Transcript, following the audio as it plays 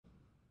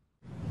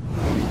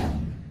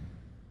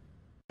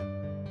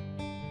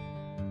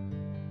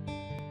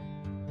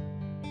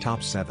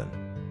Top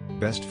 7.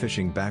 Best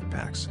Fishing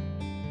Backpacks.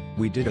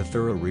 We did a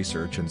thorough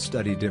research and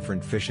study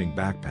different fishing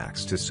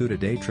backpacks to suit a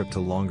day trip to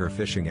longer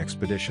fishing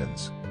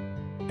expeditions.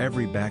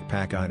 Every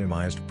backpack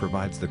itemized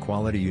provides the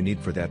quality you need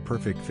for that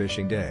perfect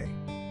fishing day.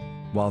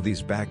 While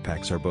these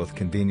backpacks are both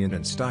convenient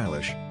and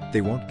stylish,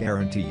 they won't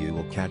guarantee you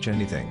will catch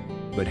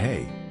anything. But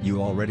hey, you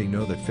already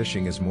know that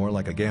fishing is more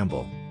like a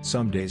gamble.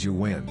 Some days you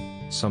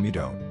win, some you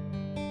don't.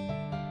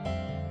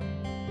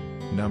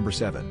 Number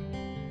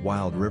 7.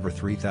 Wild River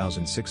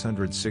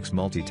 3606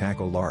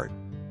 Multi-Tackle Lard.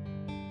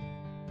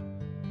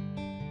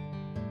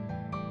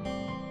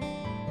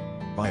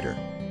 Divider.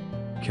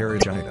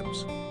 Carriage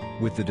items.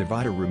 With the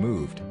divider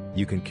removed,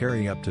 you can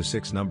carry up to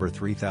 6 number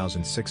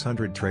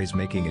 3600 trays,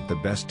 making it the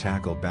best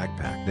tackle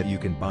backpack that you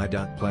can buy.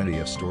 Plenty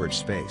of storage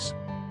space.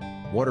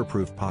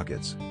 Waterproof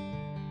pockets.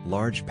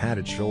 Large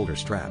padded shoulder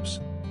straps.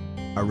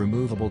 A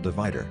removable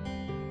divider.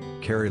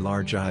 Carry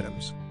large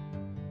items.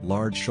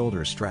 Large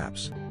shoulder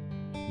straps.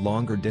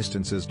 Longer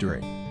distances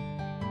during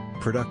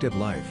productive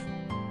life.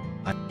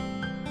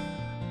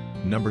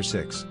 Number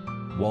 6.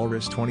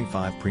 Walrus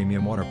 25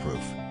 Premium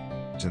Waterproof.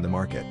 In the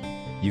market,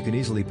 you can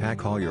easily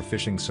pack all your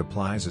fishing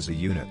supplies as a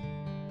unit.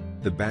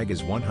 The bag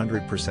is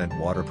 100%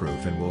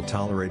 waterproof and will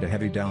tolerate a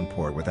heavy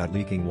downpour without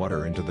leaking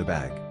water into the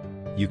bag.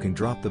 You can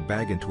drop the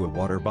bag into a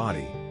water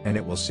body, and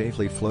it will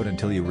safely float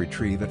until you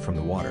retrieve it from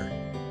the water.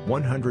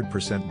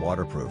 100%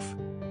 waterproof.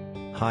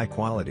 High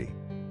quality.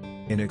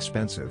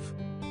 Inexpensive.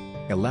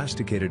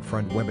 Elasticated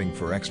front webbing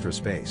for extra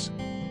space.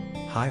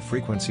 High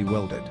frequency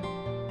welded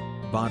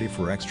body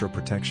for extra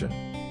protection.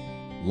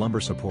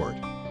 Lumbar support.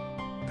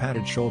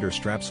 Padded shoulder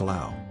straps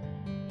allow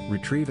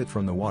retrieve it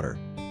from the water.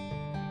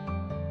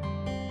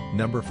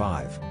 Number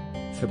 5.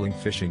 Fibling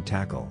Fishing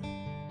Tackle.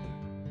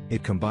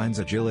 It combines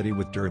agility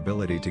with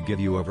durability to give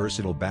you a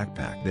versatile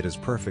backpack that is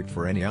perfect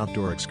for any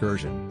outdoor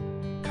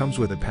excursion. Comes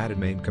with a padded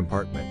main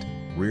compartment,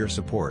 rear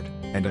support,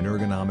 and an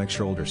ergonomic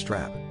shoulder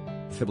strap.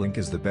 Fiblink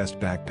is the best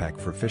backpack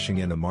for fishing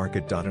in the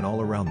market. An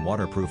all-around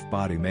waterproof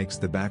body makes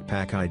the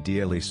backpack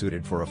ideally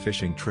suited for a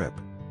fishing trip.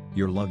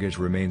 Your luggage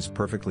remains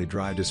perfectly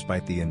dry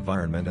despite the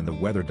environment and the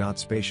weather.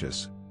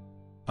 Spacious.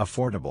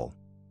 Affordable.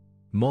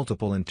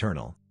 Multiple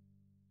internal,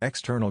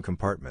 external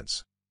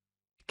compartments.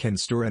 Can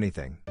store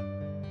anything.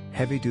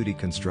 Heavy-duty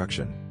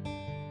construction.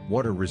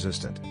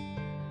 Water-resistant.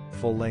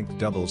 Full-length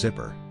double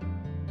zipper.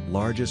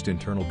 Largest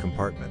internal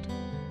compartment.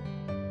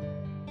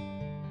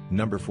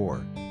 Number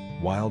 4.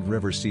 Wild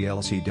River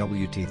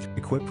CLCWT.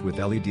 Equipped with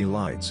LED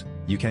lights,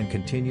 you can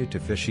continue to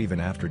fish even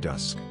after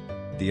dusk.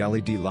 The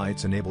LED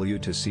lights enable you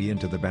to see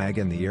into the bag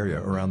and the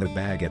area around the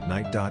bag at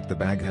night. The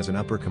bag has an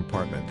upper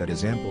compartment that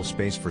has ample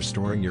space for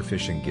storing your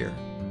fishing gear.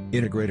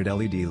 Integrated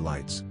LED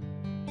lights.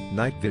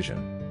 Night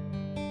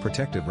vision.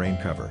 Protective rain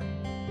cover.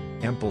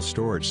 Ample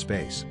storage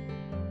space.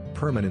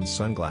 Permanent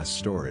sunglass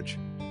storage.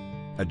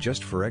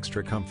 Adjust for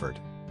extra comfort.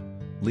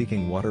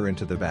 Leaking water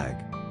into the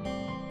bag.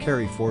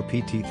 Carry 4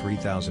 PT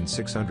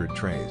 3600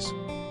 trays.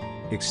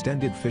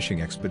 Extended fishing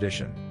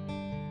expedition.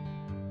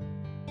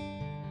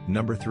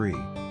 Number 3.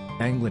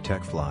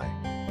 Anglatech Fly.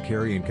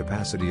 Carrying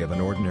capacity of an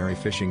ordinary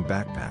fishing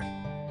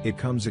backpack. It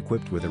comes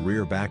equipped with a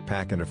rear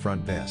backpack and a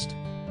front vest.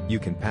 You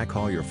can pack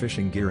all your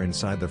fishing gear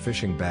inside the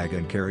fishing bag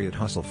and carry it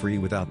hustle-free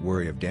without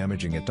worry of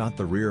damaging it.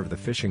 The rear of the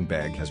fishing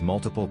bag has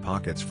multiple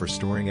pockets for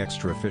storing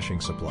extra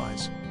fishing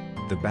supplies.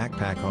 The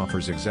backpack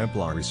offers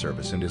exemplary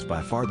service and is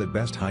by far the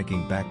best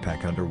hiking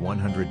backpack under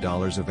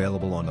 $100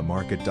 available on the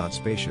market.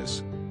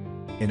 Spacious.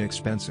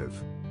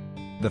 Inexpensive.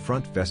 The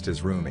front vest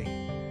is roomy.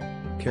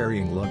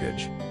 Carrying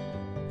luggage.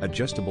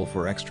 Adjustable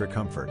for extra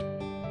comfort.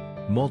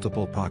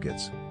 Multiple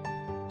pockets.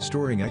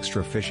 Storing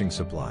extra fishing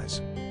supplies.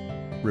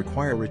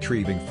 Require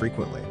retrieving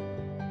frequently.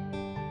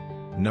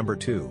 Number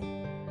 2.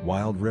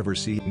 Wild River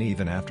Sea.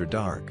 Even after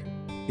dark.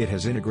 It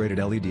has integrated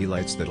LED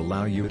lights that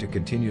allow you to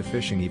continue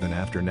fishing even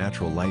after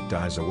natural light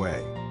dies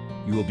away.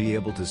 You will be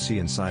able to see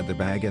inside the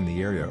bag and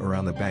the area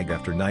around the bag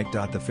after night.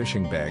 The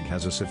fishing bag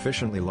has a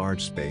sufficiently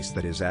large space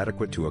that is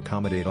adequate to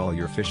accommodate all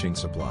your fishing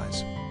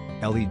supplies.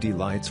 LED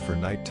lights for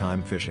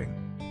nighttime fishing.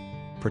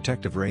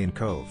 Protective rain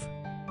cove.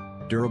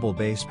 Durable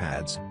base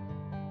pads.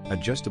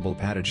 Adjustable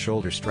padded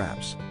shoulder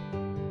straps.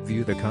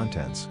 View the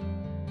contents.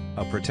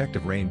 A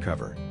protective rain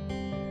cover.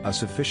 A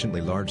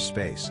sufficiently large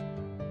space.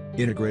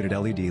 Integrated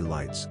LED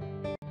lights.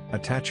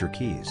 Attach your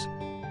keys.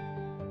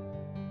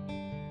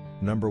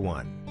 Number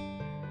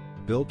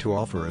 1. Built to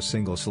offer a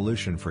single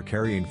solution for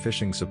carrying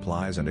fishing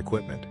supplies and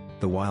equipment,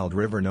 the Wild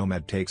River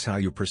Nomad takes how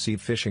you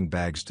perceive fishing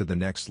bags to the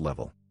next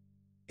level.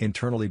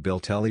 Internally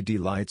built LED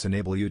lights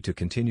enable you to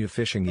continue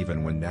fishing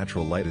even when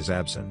natural light is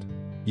absent.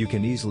 You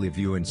can easily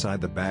view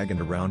inside the bag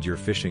and around your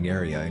fishing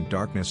area in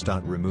darkness.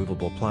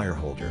 Removable plier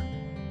holder.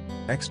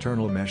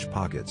 External mesh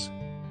pockets.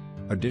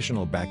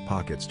 Additional back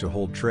pockets to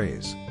hold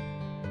trays.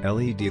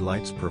 LED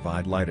lights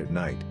provide light at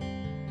night.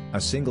 A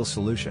single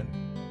solution.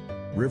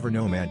 River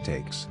Nomad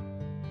takes.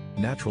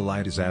 Natural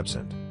light is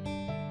absent.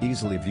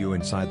 Easily view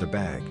inside the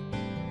bag.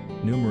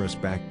 Numerous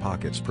back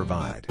pockets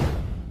provide.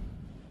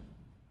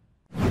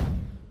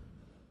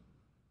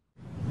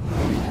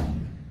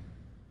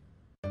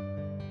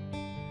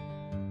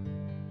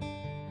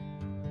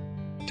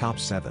 Top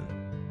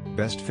 7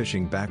 Best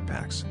Fishing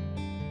Backpacks.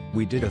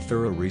 We did a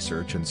thorough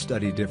research and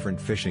study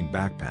different fishing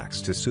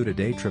backpacks to suit a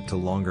day trip to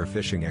longer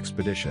fishing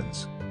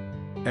expeditions.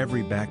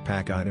 Every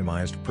backpack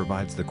itemized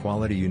provides the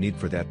quality you need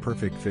for that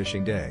perfect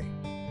fishing day.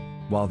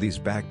 While these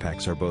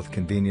backpacks are both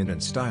convenient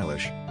and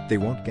stylish, they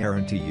won't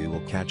guarantee you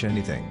will catch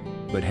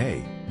anything, but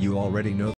hey, you already know